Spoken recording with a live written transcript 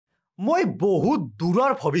মই বহুত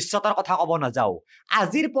দূৰৰ ভৱিষ্যতৰ কথা ক'ব নাযাওঁ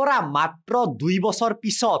আজিৰ পৰা মাত্ৰ 2 বছৰ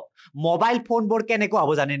পিছত মোবাইল ফোনবোৰ কেনেকুৱা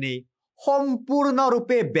হ'ব জানেনে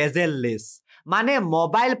সম্পূৰ্ণৰূপে বেজেললেছ মানে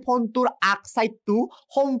মোবাইল ফোনটোৰ আগ সাইডটো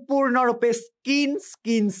সম্পূৰ্ণৰূপে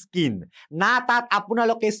স্কিন না তাত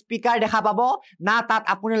আপোনালোকে স্পিকাৰ দেখা পাব না তাত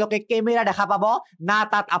আপোনালোকে কেমেৰা দেখা পাব না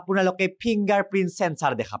তাত আপোনালোকে ফিংগাৰপ্ৰিন্ট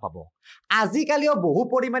সেন্সৰ দেখা পাব আজিকালিও বহু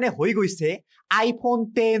পৰিমাণে হৈ গৈছে আইফোন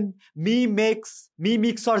 10 মি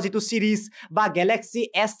মিক্সৰ যেটো সিৰিজ বা গ্যালাক্সি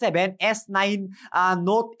S7 S9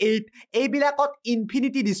 নোট 8 এইবিলাকত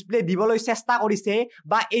ইনফিনিটি ডিসপ্লে দিবলৈ চেষ্টা কৰিছে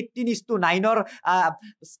বা 18:9 ৰ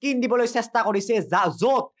স্ক্ৰিন দিবলৈ চেষ্টা কৰিছে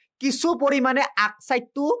য'ত কিছু পৰিমাণে আগ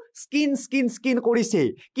সাইডটো স্কিন কৰিছে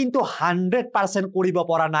কিন্তু 100% কৰিব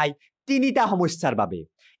পৰা নাই তিনিটা সমস্যাৰ বাবে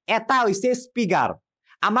এটা হৈছে স্পিকাৰ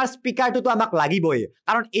আমাৰ স্পিকাৰটো আমাক লাগিবই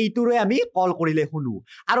কাৰণ এইটোৰে আমি কল কৰিলে শুনো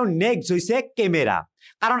আৰু নেক্সট হৈছে কেমেৰা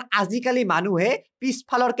কাৰণ আজিকালি মানুহে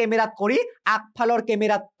পিছফালৰ কেমেৰাত কৰি আগফালৰ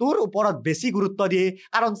কেমেৰাটোৰ ওপৰত বেছি গুৰুত্ব দিয়ে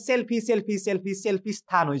কাৰণ সেলফি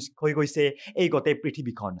স্থান হৈ গৈছে এই গতে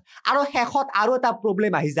পৃথিৱীখন আৰু হেখত আৰু এটা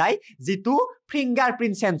প্ৰবলেম আহি যায় যেটো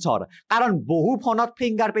ফিংগাৰপ্ৰিন্ট সেন্সৰ কাৰণ বহু ফোনত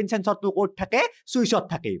ফিংগাৰপ্ৰিন্ট সেন্সৰটো ক'ত থাকে সুইচত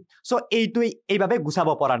থাকে সো এইটোই এইভাবে গুছাব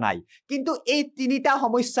পৰা নাই কিন্তু এই তিনিটা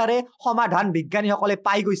সমস্যাৰে সমাধান বিজ্ঞানীসকলে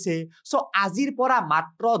পাই গৈছে সো আজিৰ পৰা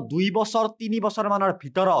মাত্ৰ 2 বছৰ 3 বছৰ মানৰ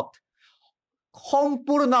ভিতৰত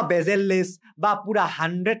সম্পূৰ্ণ বেজেললেছ বা পুৰা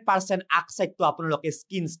 100% আগ সাইডটো আপোনালোকে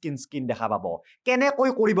স্কিন দেখা পাব কেনেকৈ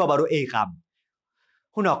কৰিব বাৰু এই কাম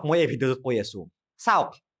শুনক মই এই ভিডিঅ'ত কৈ আছো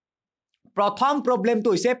চাওক প্ৰথম প্ৰবলেমটো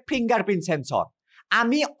হৈছে ফিংগাৰপ্ৰিন্ট সেন্সৰ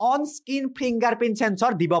আমি অন স্ক্ৰিন ফিংগাৰপ্ৰিন্ট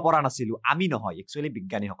সেন্সৰ দিব পৰা নাছিলো আমি নহয় একচুয়ালি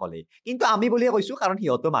বিজ্ঞানীসকলে কিন্তু আমি বুলিয়ে কৈছো কাৰণ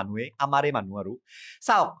হিয়তো মানুহে আমাৰে মানুহ আৰু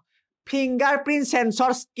চাওক ফিংগাৰপ্ৰিন্ট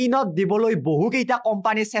সেন্সৰ স্ক্ৰিনত দিবলৈ বহু কেইটা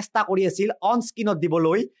কোম্পানী চেষ্টা কৰি আছিল অন স্ক্ৰিনত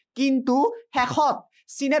দিবলৈ কিন্তু হেখত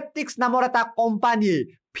সিনেপ্টিক্স নামৰ এটা কোম্পানীয়ে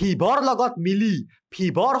ভিভৰ লগত মিলি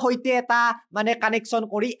ভিভৰ হৈতে এটা মানে কানেকশন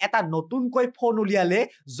কৰি এটা নতুনকৈ ফোন উলিয়ালে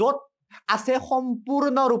য'ত আছে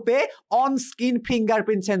সম্পূৰ্ণৰূপে অন স্ক্ৰিন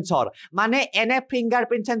ফিংগাৰপ্ৰিন্ট সেন্সৰ মানে এনে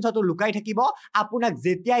ফিংগাৰপ্ৰিন্ট সেন্সৰটো লুকাই থাকিব আপোনাক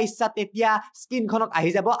যেতিয়া ইচ্ছা তেতিয়া স্ক্ৰিনখনত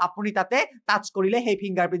আহি যাব আপুনি তাতে টাচ কৰিলে সেই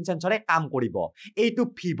ফিংগাৰপ্ৰিন্ট সেন্সৰে কাম কৰিব এইটো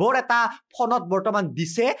ভিভৰ এটা ফোনত বৰ্তমান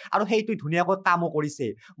দিছে আৰু সেইটো ধুনিয়াকৈ কামো কৰিছে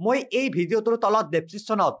মই এই ভিডিওটোৰ তলত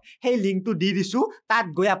ডেসক্ৰিপচনত সেই লিংকটো দি দিছো তাত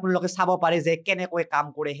গৈ আপোনালোকে চাব পাৰে যে কেনেকৈ কাম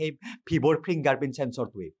কৰে সেই ভিভৰ ফিংগাৰপ্ৰিন্ট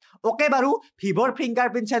সেন্সৰটোৱে ওকে বাৰু ভিভৰ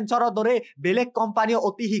ফিংগাৰপ্ৰিন্ট সেন্সৰৰ দৰে বেলেগ কোম্পানী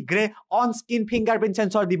অতি শীঘ্ৰে অন স্ক্ৰিন ফিংগাৰপ্ৰিন্ট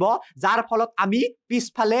সেন্সৰ দিব যাৰ ফলত আমি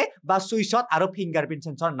পিছফালে বা সুইচত আৰু ফিংগাৰপ্ৰিন্ট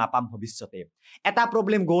সেন্সৰ নাপাম ভৱিষ্যতে এটা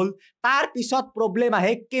প্ৰবলেম গ'ল তাৰ পিছত প্ৰবলেম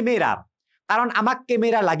আহে কেমেৰাৰ কাৰণ আমাক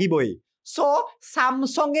কেমেৰা লাগিবই সো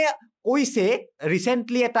স্যামসাঙে কৈছে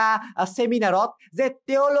ৰিসেন্টলি এটা সেমিনাৰত যে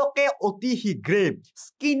তেওঁলোকে অতি শীঘ্ৰে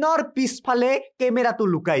স্ক্ৰিনৰ পিছফালে কেমেৰাটো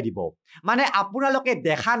লুকাই দিব মানে আপোনালোকে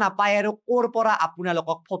দেখা নাপায় আৰু কোৰ পৰা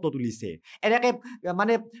আপোনালোকক ফটো তুলিছে এনেকে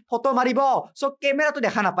মানে ফটো মাৰিব সো কেমেৰাটো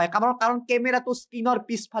দেখা নাপায় কাৰণ কেমেৰাটো স্ক্ৰিনৰ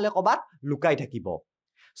পিছফালে কবাত লুকাই থাকিব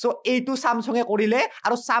সো এইটো স্যামসাঙে কৰিলে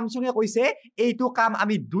আৰু স্যামসাঙে কৈছে এইটো কাম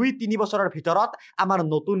আমি 2-3 বছৰৰ ভিতৰত আমাৰ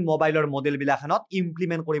নতুন মোবাইলৰ মডেল বিলাখনত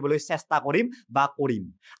ইমপ্লিমেন্ট কৰিবলৈ চেষ্টা কৰিম বা কৰিম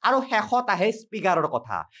আৰু হেখত আহে স্পিকাৰৰ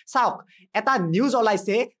কথা চাওক এটা নিউজ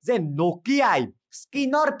ওলাইছে যে নোকিয়াই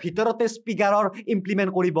স্ক্ৰিনৰ ভিতৰতে স্পিকাৰৰ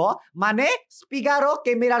ইমপ্লিমেন্ট কৰিব মানে স্পিকাৰৰ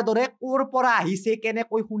কেমেৰাৰ দৰে কোৰ পৰা আহিছে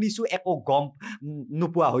কেনেকৈ শুনিছো একো গম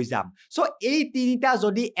নোপোৱা হৈ যাম সো এই তিনিটা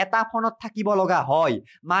যদি এটা ফোনত থাকিব লগা হয়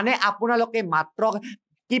মানে আপোনালোকে মাত্ৰ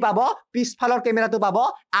কি পাব পিছফালৰ কেমেৰাটো পাব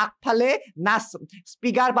আগফালে না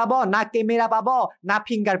স্পিকাৰ পাব না কেমেৰা পাব না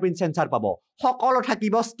ফিংগাৰপ্ৰিন্ট সেন্সৰ পাব সকলো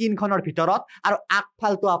থাকিব স্ক্ৰিনখনৰ ভিতৰত আৰু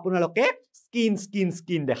আগফালটো আপোনালোকে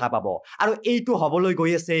স্কিন দেখা পাব আৰু এইটো হবলৈ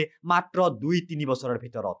গৈ আছে মাত্ৰ 2-3 বছৰৰ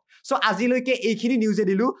ভিতৰত সো আজিলৈকে এইখিনি নিউজে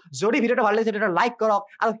দিলো যদি ভিডিওটো ভাল লাগিছে তেতিয়া লাইক কৰক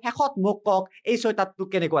আৰু হেখত মোক কওক এই ছয়টাটো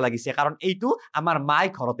কেনেকুৱা লাগিছে কাৰণ এইটো আমাৰ মাই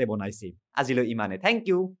ঘৰতে বনাইছে আজিলৈ ইমানে থ্যাংক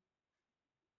ইউ